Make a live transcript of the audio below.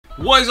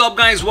What is up,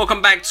 guys?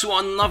 Welcome back to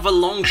another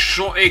long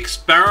shot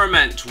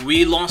experiment.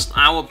 We lost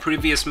our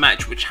previous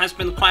match, which has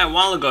been quite a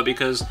while ago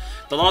because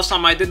the last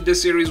time I did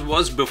this series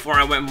was before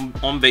I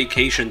went on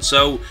vacation.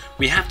 So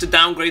we have to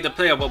downgrade the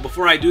player, but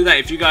before I do that,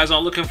 if you guys are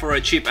looking for a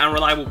cheap and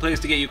reliable place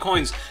to get your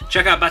coins,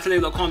 check out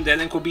battle.com. Their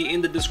link will be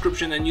in the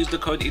description and use the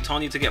code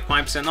ITANI to get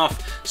 5%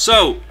 off.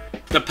 So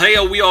the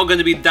player we are going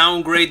to be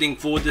downgrading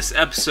for this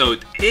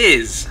episode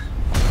is...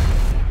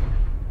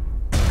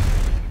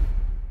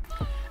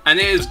 and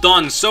it is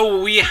done.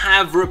 So we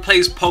have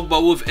replaced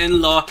Pogba with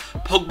Inla.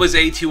 Pogba's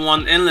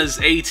 81, Inla's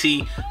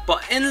 80.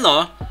 But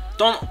Inla,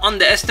 don't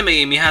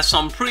underestimate him. He has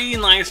some pretty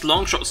nice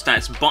long shot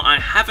stats, but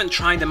I haven't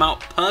tried them out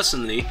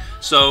personally.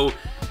 So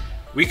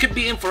we could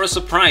be in for a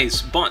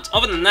surprise. But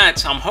other than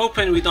that, I'm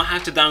hoping we don't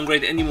have to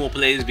downgrade any more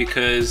players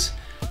because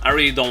I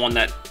really don't want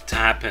that to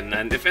happen.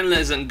 And if Inla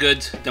isn't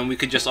good, then we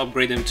could just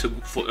upgrade him to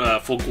for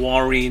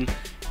Guarine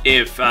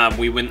if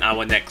we win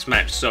our next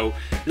match. So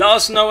let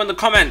us know in the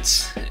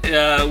comments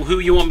who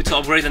you want me to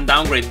upgrade and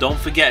downgrade. Don't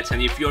forget,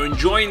 and if you're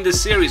enjoying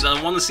this series and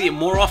want to see it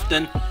more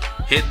often,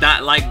 hit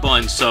that like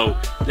button. So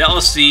let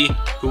us see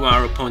who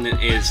our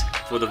opponent is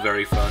for the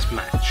very first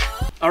match.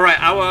 Alright,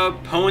 our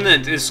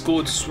opponent is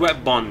called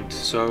Sweatbond,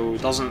 so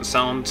it doesn't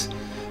sound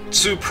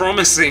too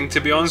promising, to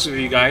be honest with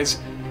you guys.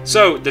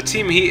 So the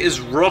team he is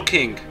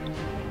rocking: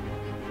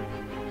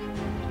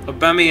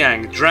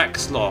 Aubameyang,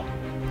 Draxler,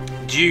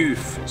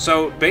 Diouf.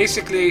 So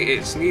basically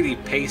it's nearly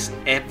pace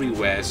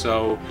everywhere,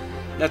 so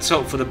let's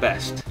hope for the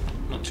best.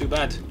 Not too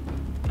bad.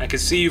 I can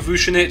see you,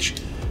 Vucinic.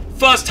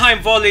 First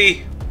time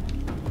volley.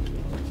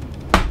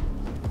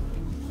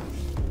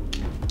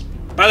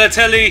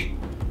 Balotelli.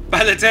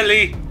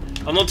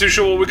 I'm not too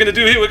sure what we're gonna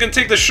do here. We're gonna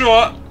take the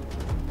shot.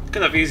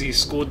 Could have easily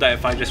scored that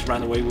if I just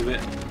ran away with it.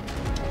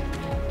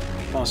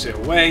 Pass it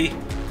away.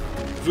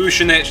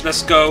 Vucinic,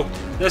 let's go.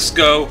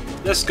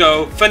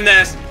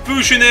 Finesse,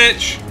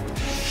 Vucinic.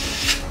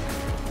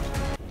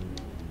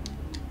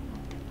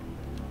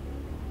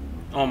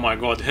 Oh my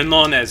god,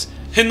 Hernandez!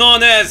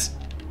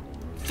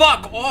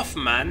 Fuck off,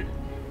 man!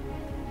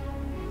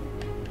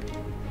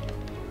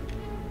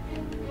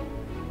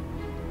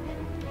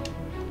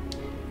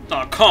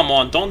 Oh, come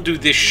on, don't do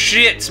this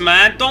shit,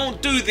 man!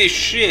 Don't do this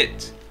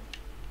shit!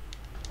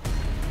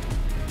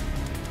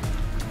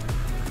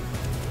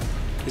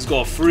 He's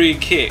got a free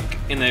kick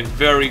in a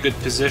very good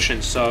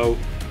position, so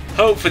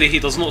hopefully he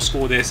does not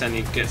score this and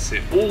he gets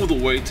it all the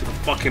way to the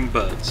fucking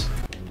birds.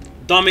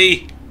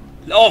 Dummy!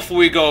 Off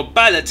we go,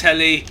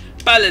 Balotelli!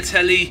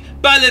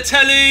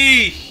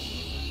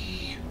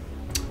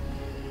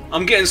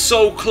 I'm getting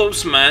so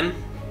close, man.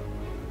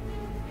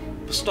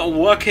 It's not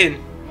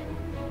working.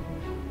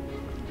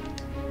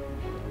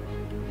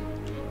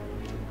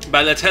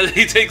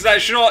 Balotelli takes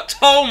that shot.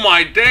 Oh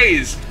my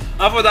days!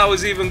 I thought that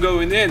was even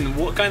going in.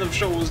 What kind of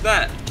shot was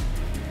that?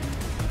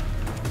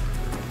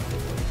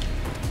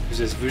 Who's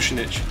this?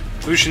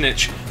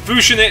 Vucinic!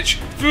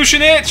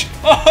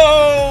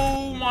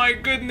 Oh my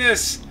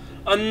goodness!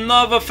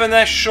 Another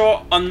finesse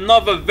shot,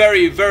 another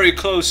very, very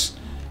close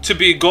to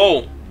be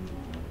goal.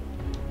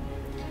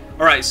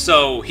 Alright,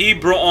 so he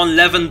brought on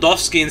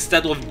Lewandowski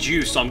instead of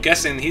Diouf, so I'm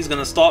guessing he's going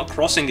to start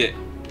crossing it.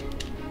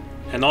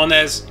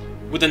 Hernandez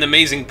with an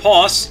amazing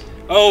pass.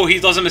 Oh,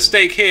 he does a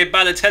mistake here.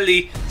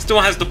 Balotelli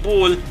still has the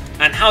ball.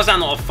 And how's that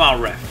not a foul,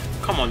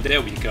 ref? Come on, there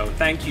we go.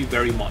 Thank you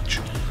very much.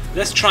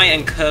 Let's try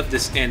and curve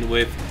this in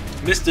with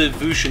Mr.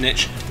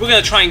 Vucinic. We're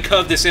going to try and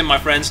curve this in, my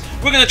friends.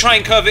 We're going to try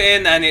and curve it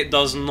in, and it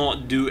does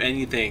not do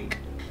anything.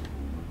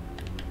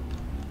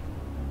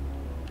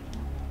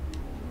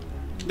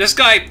 This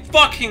guy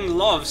fucking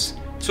loves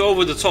to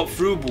over-the-top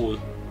through ball.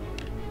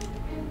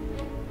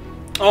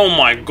 Oh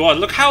my god,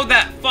 look how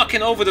that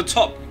fucking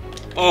over-the-top...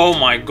 Oh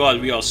my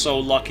god, we are so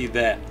lucky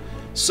there.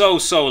 So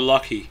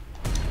lucky.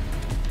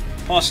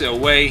 Pass it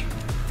away.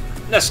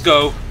 Let's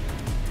go.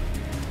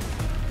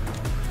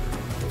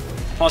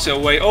 Pass it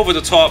away, over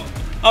the top.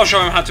 I'll show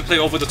him how to play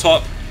over the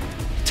top.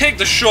 Take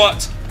the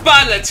shot.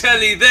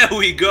 Balotelli, there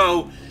we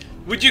go.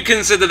 Would you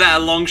consider that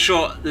a long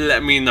shot?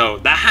 Let me know.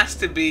 That has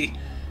to be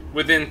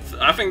within,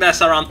 I think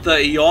that's around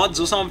 30 yards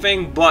or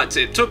something. But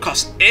it took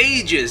us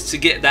ages to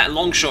get that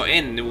long shot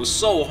in. It was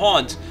so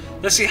hard.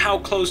 Let's see how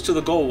close to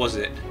the goal was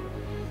it.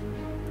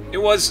 It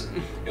was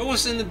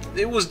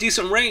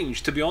decent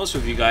range, to be honest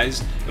with you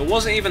guys. It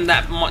wasn't even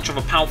that much of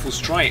a powerful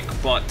strike,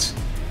 but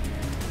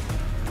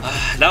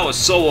that was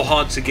so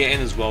hard to get in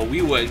as well.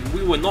 We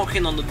were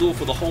knocking on the door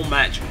for the whole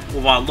match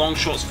with our long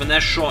shots,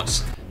 finesse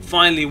shots.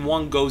 Finally,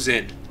 one goes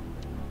in.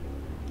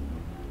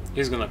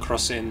 He's gonna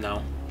cross it in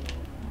now.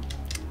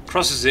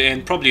 Crosses it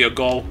in, probably a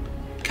goal.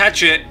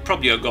 Catch it,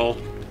 probably a goal.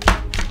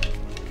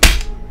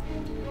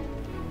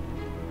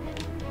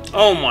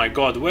 Oh my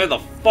god, where the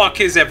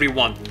fuck is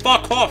everyone?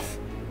 Fuck off!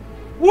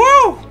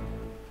 Woo!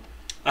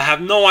 I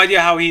have no idea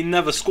how he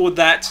never scored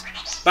that.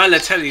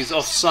 Balotelli's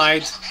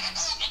offside.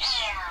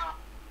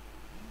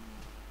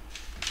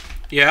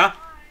 Yeah?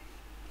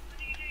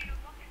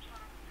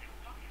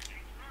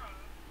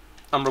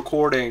 I'm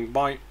recording.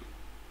 Bye.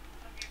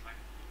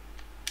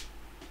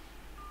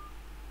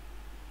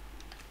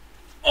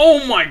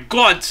 Oh my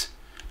god!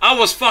 I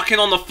was fucking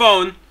on the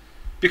phone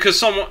because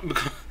someone...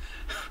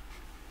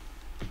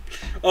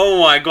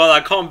 Oh my god,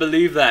 I can't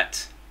believe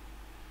that.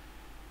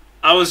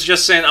 I was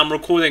just saying I'm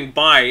recording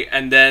bye,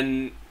 and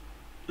then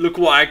look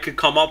what I could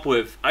come up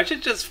with. I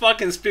should just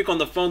fucking speak on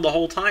the phone the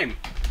whole time.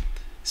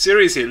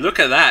 Seriously, look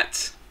at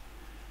that.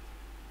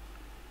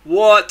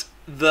 What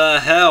the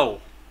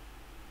hell?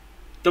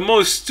 The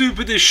most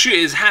stupidest shit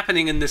is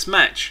happening in this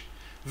match.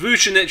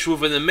 Vucinic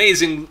with an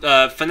amazing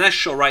finesse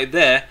shot right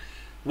there.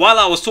 While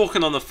I was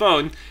talking on the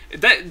phone,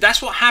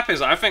 that's what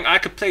happens. I think I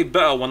could play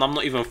better when I'm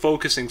not even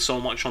focusing so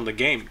much on the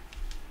game.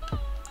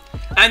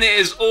 And it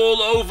is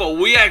all over.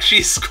 We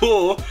actually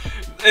score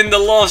in the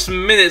last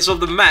minutes of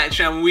the match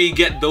and we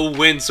get the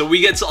win. So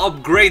we get to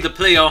upgrade the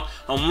player.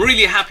 I'm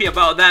really happy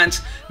about that.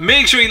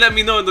 Make sure you let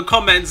me know in the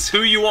comments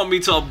who you want me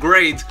to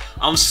upgrade.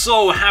 I'm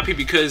so happy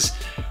because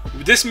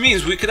this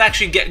means we could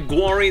actually get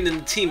Guarin in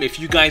the team if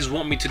you guys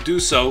want me to do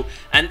so.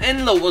 And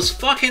Enla was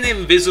fucking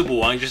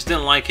invisible. I just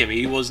didn't like him.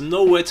 He was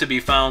nowhere to be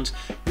found.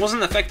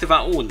 Wasn't effective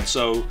at all.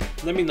 So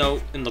let me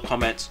know in the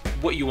comments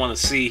what you want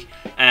to see.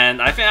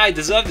 And I think I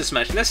deserve this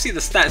match. Let's see the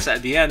stats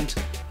at the end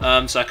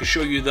so I can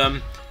show you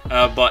them.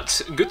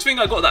 But good thing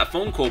I got that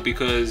phone call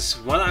because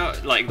when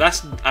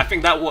I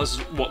think that was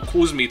what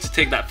caused me to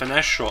take that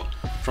finesse shot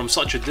from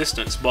such a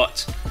distance.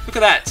 But look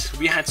at that.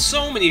 We had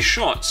so many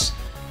shots.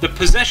 The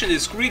possession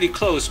is really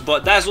close,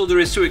 but that's all there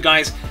is to it,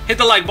 guys. Hit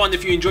the like button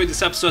if you enjoyed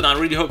this episode, and I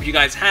really hope you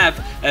guys have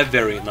a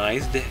very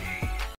nice day.